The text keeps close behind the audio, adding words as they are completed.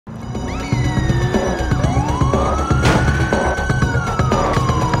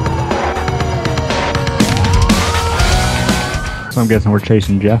So I'm guessing we're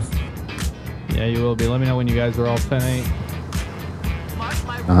chasing Jeff. Yeah, you will be. Let me know when you guys are all 10-8.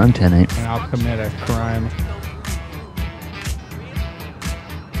 I'm 10-8. And I'll commit a crime.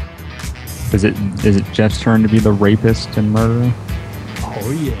 Is it Jeff's turn to be the rapist and murderer?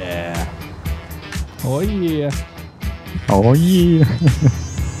 Oh yeah. Oh yeah. Oh yeah.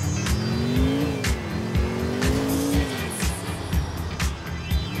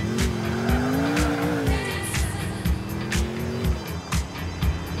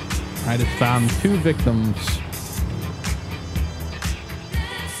 I just found 2 victims.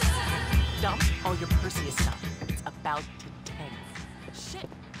 Dump all your Perseus stuff. It's about to tank. Shit,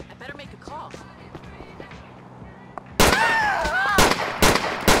 I better make a call.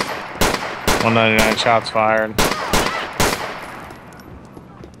 199 shots fired.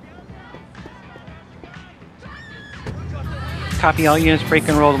 Copy all units, break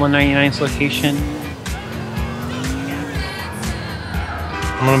and roll to 199's location.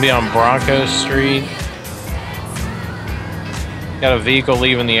 I'm gonna be on Bronco Street. Got a vehicle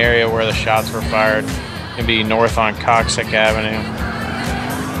leaving the area where the shots were fired. Gonna be north on Cocksick Avenue.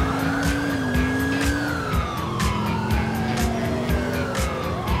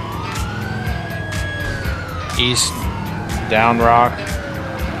 East Down Rock.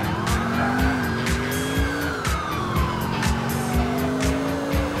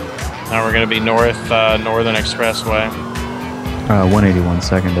 Now we're gonna be north Northern Expressway. 181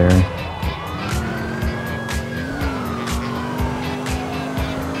 secondary.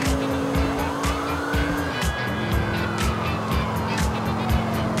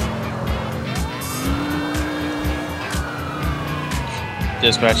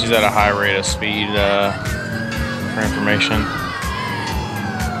 Dispatch is at a high rate of speed for information.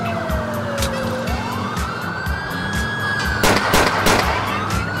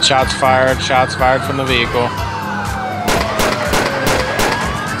 Shots fired from the vehicle.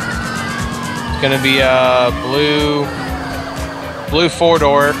 It's gonna be a blue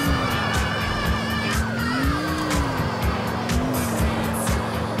 4-door.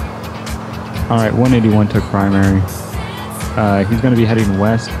 All right, 181 took primary. He's going to be heading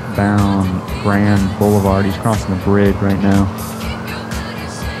westbound Grand Boulevard. He's crossing the bridge right now.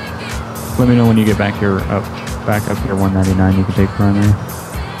 Let me know when you get back here, back up here 199. You can take primary.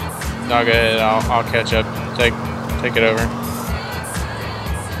 No, go ahead. I'll catch up. Take it over.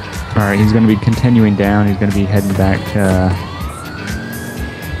 All right, he's going to be continuing down. He's going to be heading back.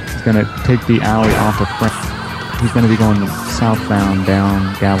 He's going to take the alley off of Frank. He's going to be going southbound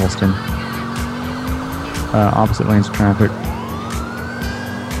down Galveston. Opposite lanes of traffic.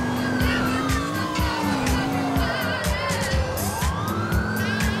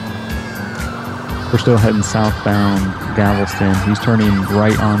 We're still heading southbound Galveston. He's turning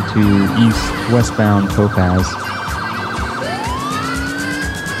right onto westbound Topaz.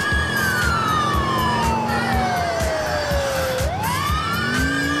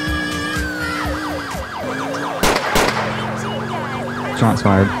 Shots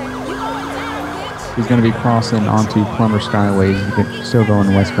fired. He's going to be crossing onto Plumber Skyways. He's still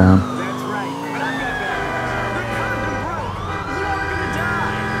going westbound.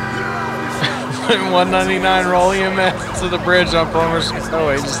 $199 roll EMS to the bridge on Plumber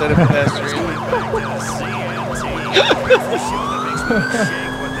Skyway. Just hit a pedestrian.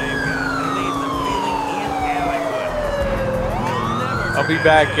 I'll be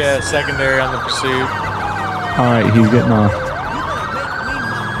back secondary on the pursuit. All right, he's getting off.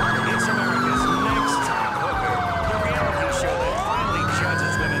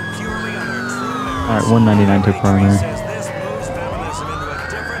 All right, 199 took primary.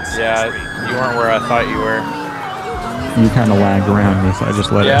 Yeah, you weren't where I thought you were. You kind of lagged around me, so I just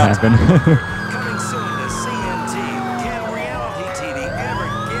let it happen.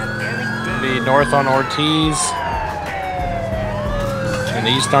 Be north on Ortiz and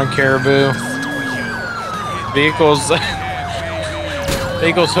east on Caribou. Vehicles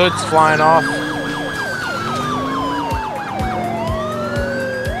hoods flying off.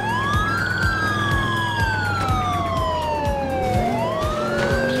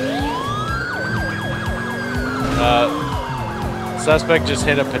 Suspect just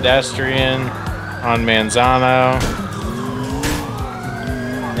hit a pedestrian on Manzano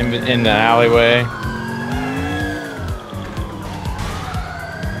in the alleyway.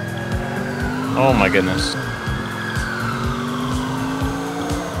 Oh my goodness.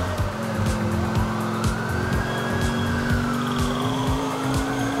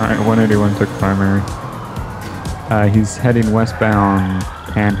 All right, 181 took primary. He's heading westbound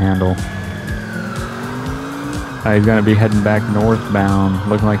Panhandle. He's going to be heading back northbound.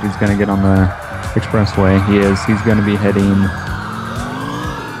 Looking like he's going to get on the expressway. He is. He's going to be heading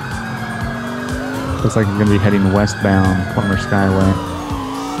Looks like he's going to be heading westbound, Plummer Skyway.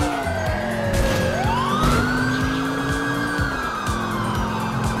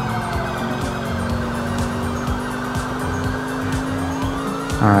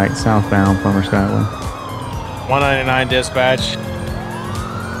 Alright, southbound, Plummer Skyway. 199 dispatch.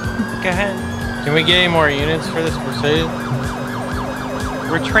 Go ahead. Can we get any more units for this pursuit?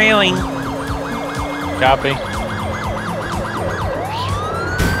 We're trailing. Copy.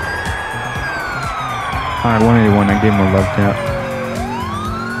 Alright, 181, I gave him a love tap.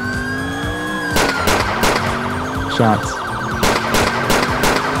 Shots.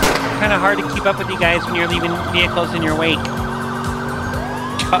 Kind of hard to keep up with you guys when you're leaving vehicles in your wake.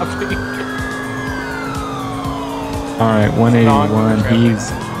 Copy. Alright, 181,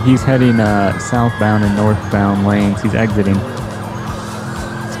 he's heading southbound and northbound lanes. He's exiting.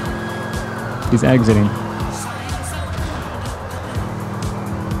 He's exiting.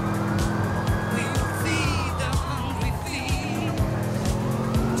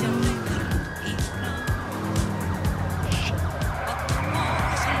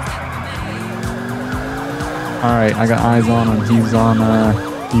 Alright, I got eyes on him. He's on,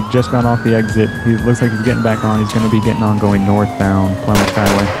 he just got off the exit. He looks like he's getting back on. He's going to be getting on going northbound, Plummer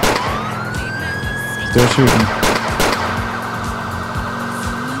Skyway. Still shooting.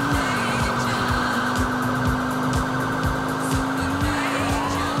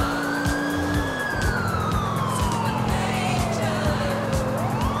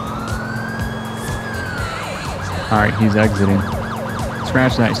 Alright, he's exiting.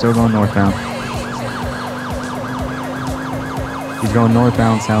 Scratch that, he's still going northbound. He's going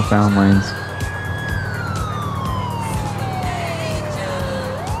northbound, southbound lanes.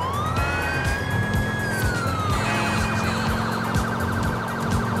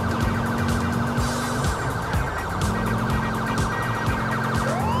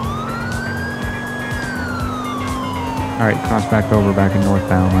 Alright, cross back over back in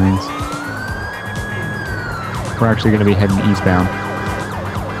northbound lanes. We're actually going to be heading eastbound.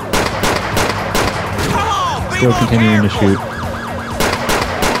 Still continuing to shoot.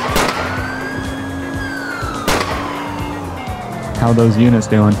 How those units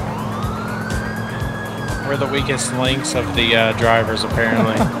doing? We're the weakest links of the drivers,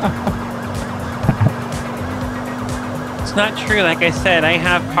 apparently. It's not true. Like I said, I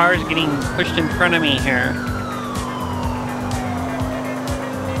have cars getting pushed in front of me here.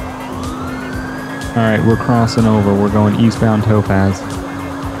 Alright, we're crossing over. We're going eastbound Topaz.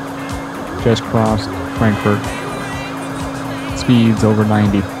 Just crossed Frankfurt. Speeds over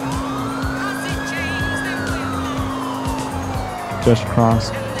 90. Just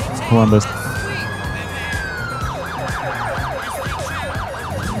crossed Columbus.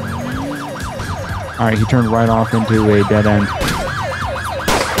 Alright, he turned right off into a dead end.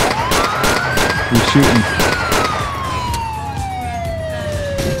 He's shooting.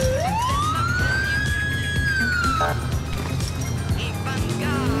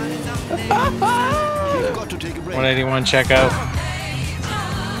 We've got to take a break. 181 check out.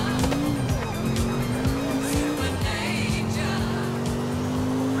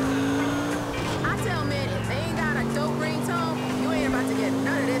 I tell men if they ain't got a dope ringtone, you ain't about to get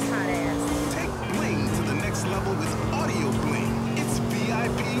none of this hot ass. Take bling to the next level with Audio Bling. It's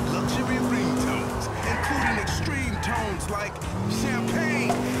VIP luxury ringtones, including extreme tones like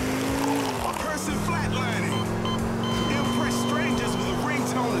champagne or person flatlining. Impress strangers with a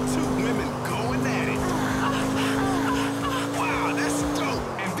ringtone of two women going at it. Wow, that's dope.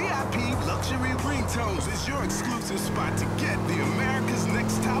 And VIP luxury ringtones is your exclusive spot to get the America's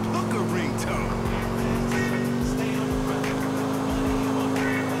Next Top Hooker ringtone.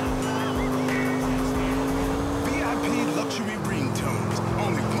 VIP luxury ringtones,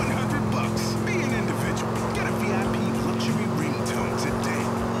 only $100. Be an individual. Get a VIP luxury ringtone today.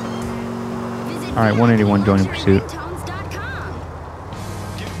 Alright, 181 joining pursuit.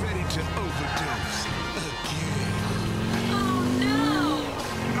 Get ready to overdose again.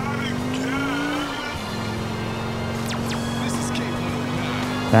 Not again. This is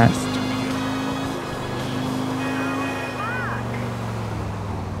K109. That's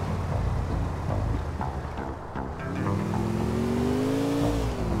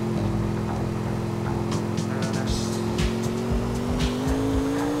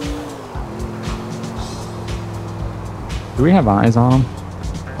Do we have eyes on him?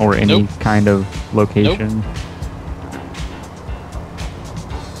 Or any Nope. kind of location?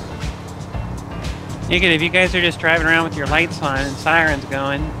 You could, if you guys are just driving around with your lights on and sirens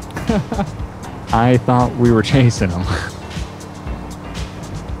going. I thought we were chasing him.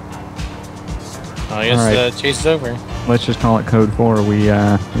 I guess All right. the chase is over. Let's just call it code 4. We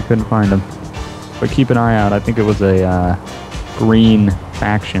couldn't find him. But keep an eye out. I think it was a green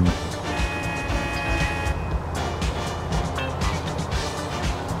faction.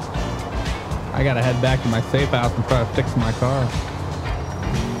 I gotta head back to my safe house and try to fix my car.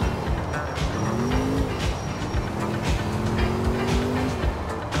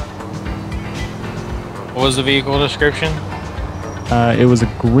 What was the vehicle description? It was a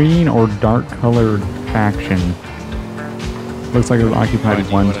green or dark colored faction. Looks like it was occupied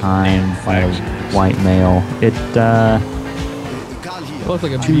at one time by a white male. It looks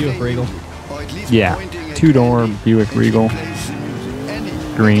like a Buick Regal. yeah, 2-door Buick Regal.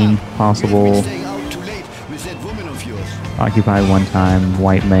 Green, possible. Occupied one time,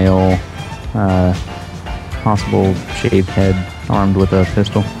 white male. Possible shaved head, armed with a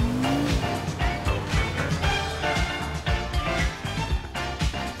pistol.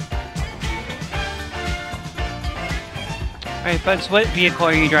 Alright, Buds, what vehicle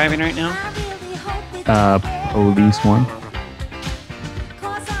are you driving right now? Police one.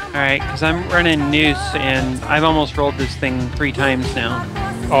 Alright, because I'm running Noose, and I've almost rolled this thing 3 times now.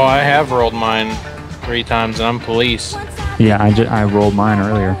 Oh, I have rolled mine 3 times, and I'm police. Yeah, I rolled mine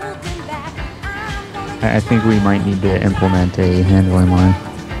earlier. I think we might need to implement a handling line.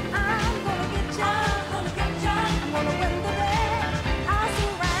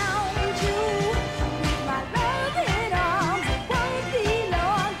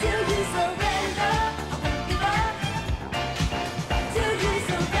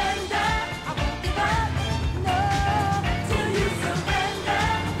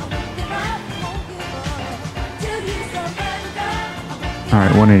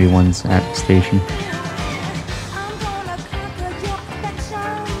 Alright, 181's at the station.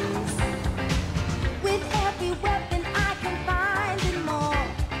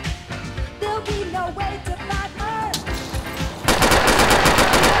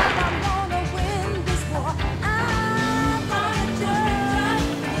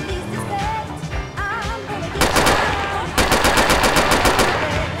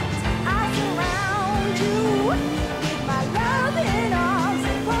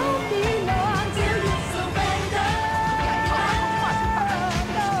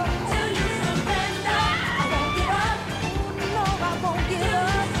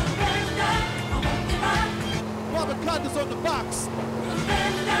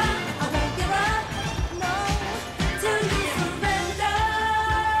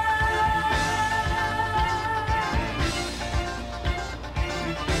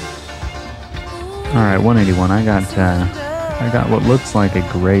 Alright, 181. I got what looks like a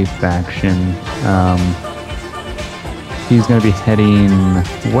gray faction. He's going to be heading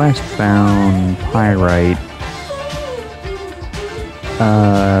westbound Pyrite.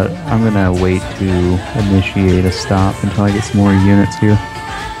 I'm going to wait to initiate a stop until I get some more units here.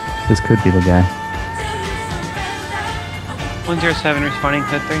 This could be the guy. 107 responding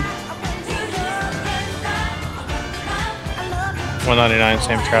code 3. 199,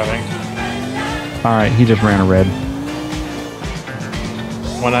 same traffic. Alright, he just ran a red.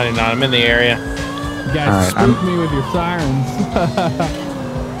 199, I'm in the area. You guys spooked me with your sirens.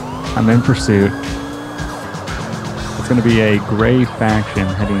 I'm in pursuit. It's going to be a gray faction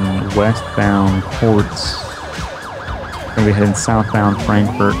heading westbound Ports. Going to be heading southbound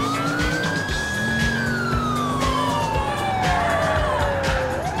Frankfurt.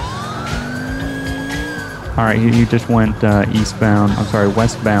 Alright, he just went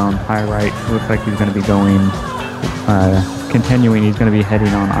westbound Pyrite. Looks like he's going to be going, continuing. He's going to be heading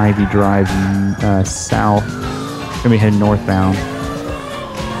on Ivy Drive south. Going to be heading northbound.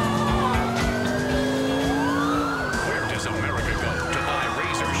 Where does America go to buy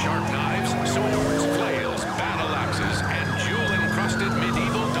razor-sharp knives, swords, flails, battle axes, and jewel-encrusted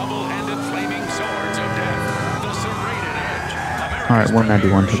medieval double-handed flaming swords of death? The Serrated Edge. Alright,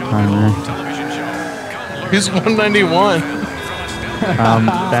 191 took primary. Who's 191?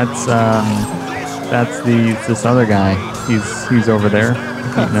 That's this other guy. He's over there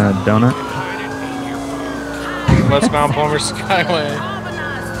eating a donut. Westbound Plumber Skyway.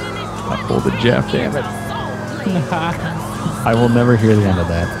 I pulled a Jeff, damn it. I will never hear the end of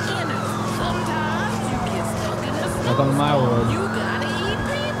that. Welcome to my world. You gotta eat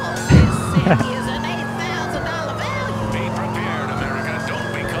people. This is an $8,000 value. Be prepared, America.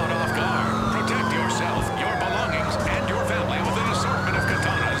 Don't be caught off guard. Protect yourself, your belongings, and your family with an assortment of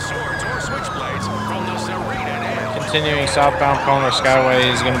katanas, swords, or switchblades from the Serrated Edge. Continuing southbound Plumber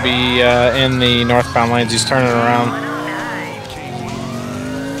Skyway is going to be in the northbound lanes. He's turning around.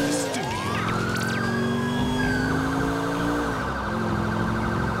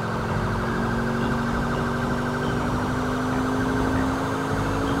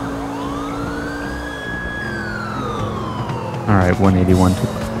 right, 181 to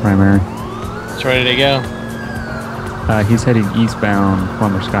primary. It's ready to go. He's heading eastbound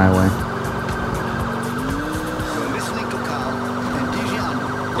Plumber Skyway. You're listening to Carl and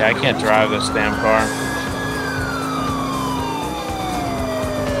Digiano. Yeah, I can't drive this damn car.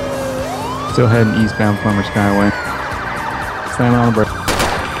 Still heading eastbound Plumber Skyway. Slamming on the brake.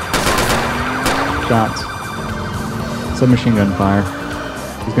 Shots. Submachine gun fire.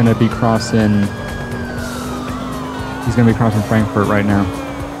 He's gonna be crossing. He's gonna be crossing Frankfurt right now.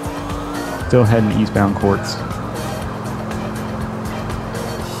 Still heading eastbound Courts.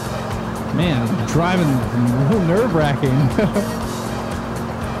 Man, driving a little nerve-wracking.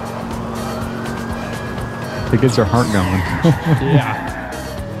 It gets their heart going. Yeah.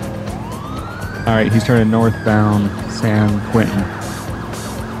 All right, he's turning northbound San Quentin.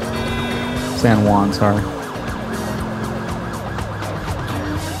 San Juan, sorry.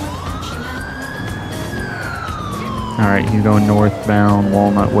 All right, he's going northbound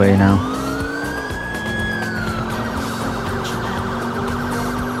Walnut Way now.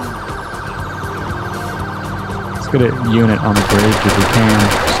 Let's get a unit on the bridge if we can.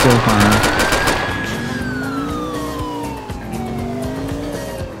 Still firing.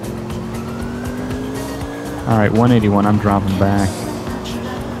 All right, 181, I'm dropping back.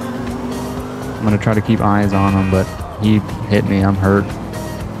 I'm gonna try to keep eyes on him, but he hit me, I'm hurt.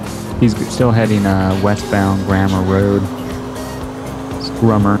 He's still heading westbound Grammar Road. It's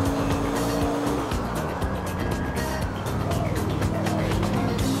Grummer.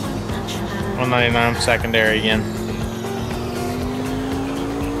 $199 secondary again.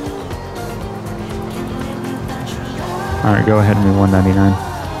 All right, go ahead and be 199.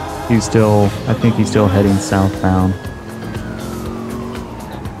 He's still, I think he's still heading southbound.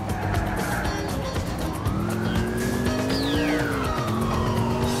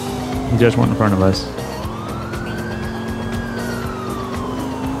 He just went in front of us.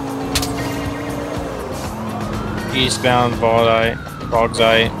 Eastbound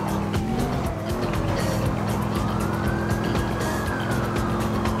Bauxite.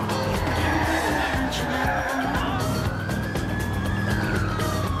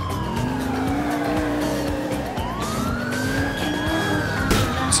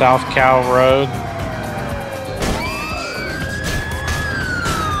 South Cal Road.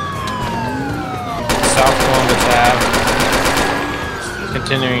 South Columbus Ave.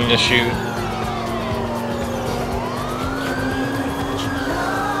 Continuing to shoot.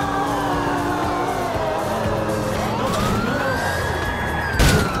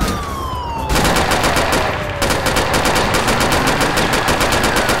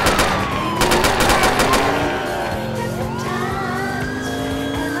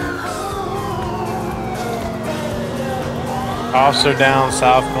 Officer down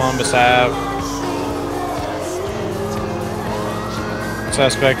South Columbus Ave.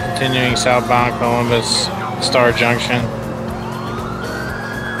 Suspect continuing southbound Columbus Star Junction. All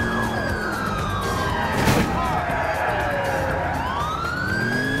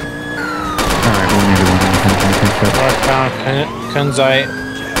right, 181. Northbound Kunzite.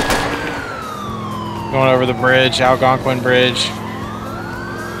 Going over the bridge, Algonquin Bridge.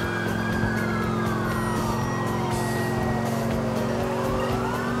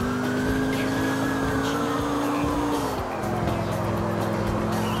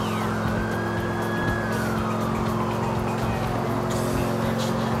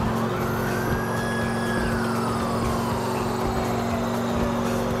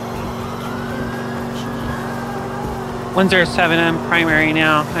 I'm primary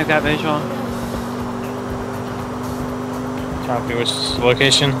now. I've got visual. Copy, which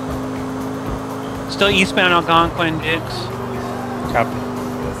location? Still eastbound Algonquin, Dukes. Copy.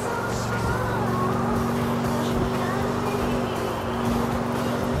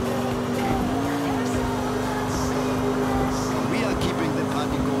 We are keeping the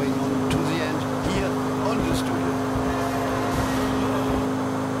party going on to the end here on the studio.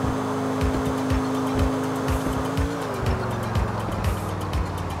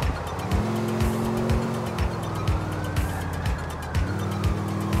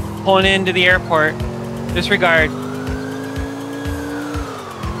 Pulling into the airport. Disregard.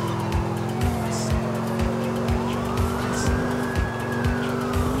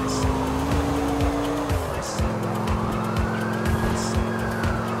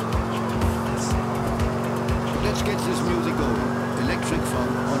 Let's get this music going. Electric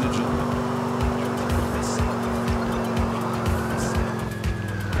Funk on a journey.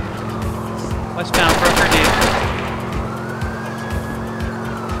 Westbound Broker Duke.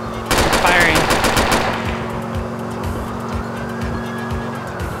 Firing.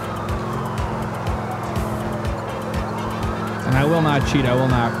 And I will not cheat. I will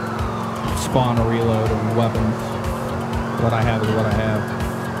not spawn or reload on weapons. What I have is what I have.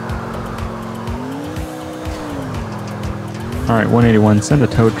 All right, 181. Send a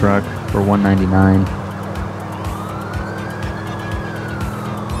tow truck for 199.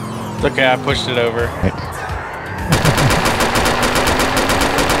 Look, I pushed it over. Right.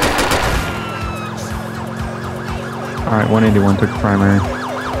 All right, 181 took primary. Yeah,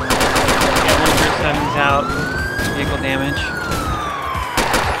 107's out. Vehicle damage.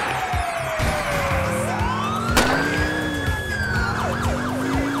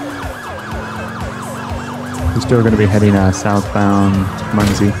 He's still going to be heading southbound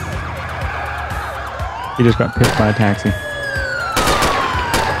Muncie. He just got picked by a taxi.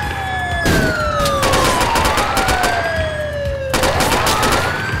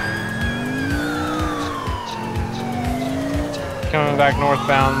 Coming back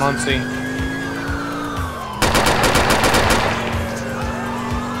northbound Muncie.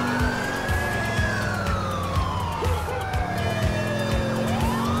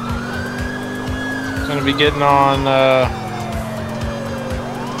 Gonna be getting on.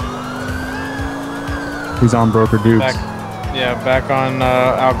 He's on Broker Dukes. Back on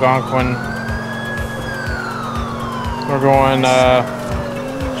Algonquin. We're going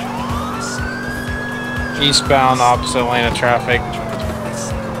eastbound, opposite lane of traffic.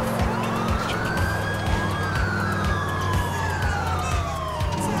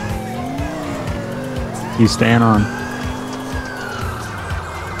 He's staying on.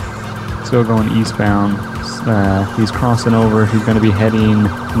 Still going eastbound. He's crossing over. He's going to be heading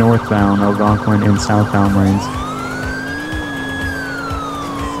northbound Algonquin and southbound lanes.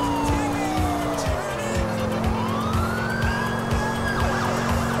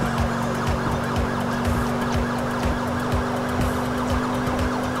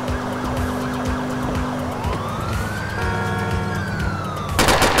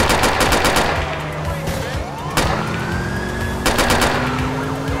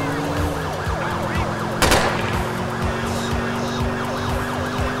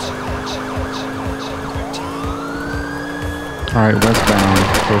 All right, westbound,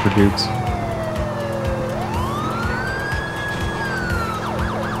 Broker Dukes.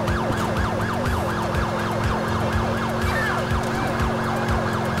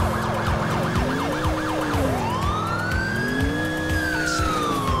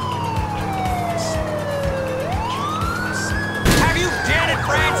 Have you done it,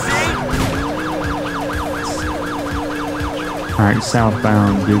 Francie? All right,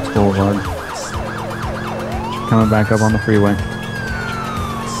 southbound Dukes Boulevard. Coming back up on the freeway.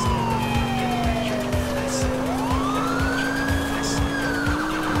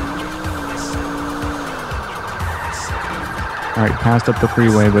 All right, passed up the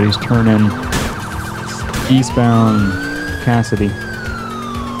freeway, but he's turning eastbound Cassidy.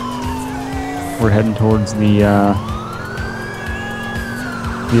 We're heading towards the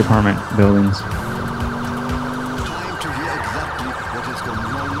apartment buildings.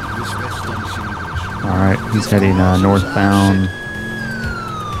 All right, he's heading northbound.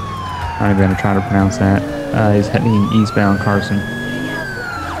 I'm not even gonna try to pronounce that. He's heading eastbound Carson.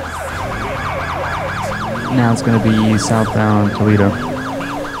 Now it's gonna be southbound Toledo.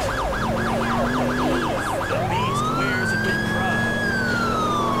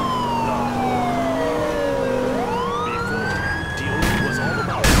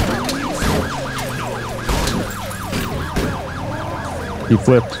 He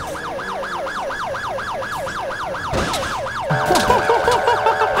flipped.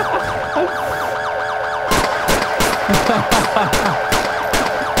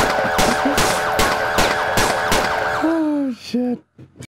 Oh shit.